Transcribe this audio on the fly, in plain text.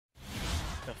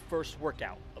first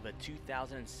workout of the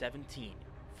 2017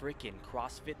 Freakin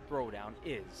CrossFit Throwdown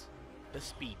is the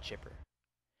Speed Chipper.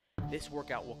 This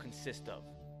workout will consist of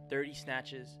 30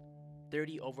 snatches,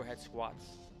 30 overhead squats,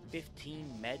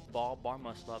 15 Medball bar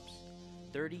muscle-ups,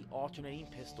 30 alternating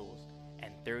pistols,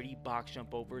 and 30 box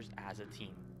jump overs as a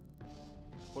team.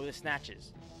 For the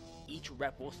snatches, each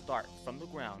rep will start from the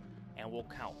ground and will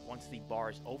count once the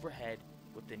bar is overhead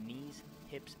with the knees,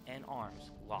 hips, and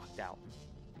arms locked out.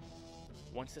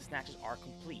 Once the snatches are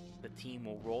complete, the team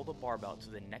will roll the barbell to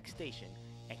the next station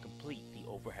and complete the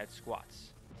overhead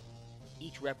squats.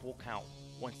 Each rep will count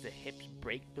once the hips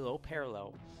break below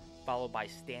parallel, followed by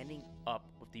standing up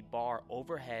with the bar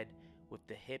overhead with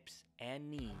the hips and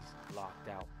knees locked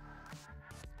out.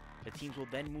 The teams will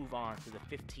then move on to the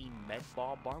 15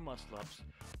 Medball bar muscle-ups,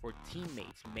 where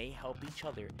teammates may help each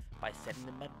other by setting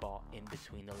the Medball in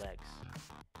between the legs.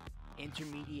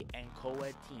 Intermediate and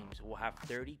Coed teams will have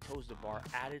 30 toes to bar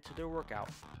added to their workout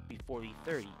before the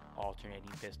 30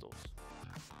 alternating pistols.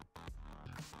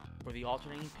 For the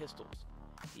alternating pistols,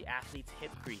 the athlete's hip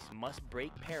crease must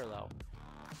break parallel,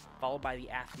 followed by the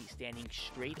athlete standing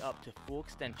straight up to full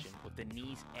extension with the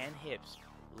knees and hips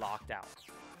locked out.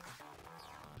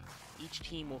 Each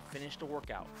team will finish the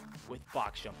workout with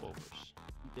box jump overs.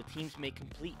 The teams may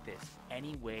complete this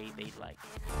any way they'd like.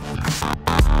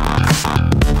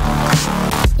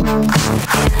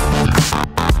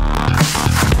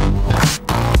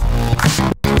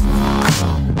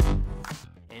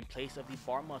 In place of the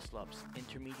bar muscle-ups,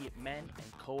 intermediate men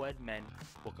and Coed men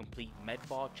will complete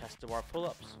Medball chest-to-bar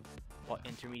pull-ups, while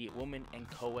intermediate women and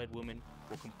Coed women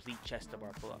will complete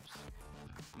chest-to-bar pull-ups.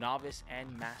 Novice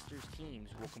and Masters teams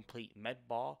will complete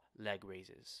Medball leg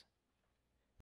raises.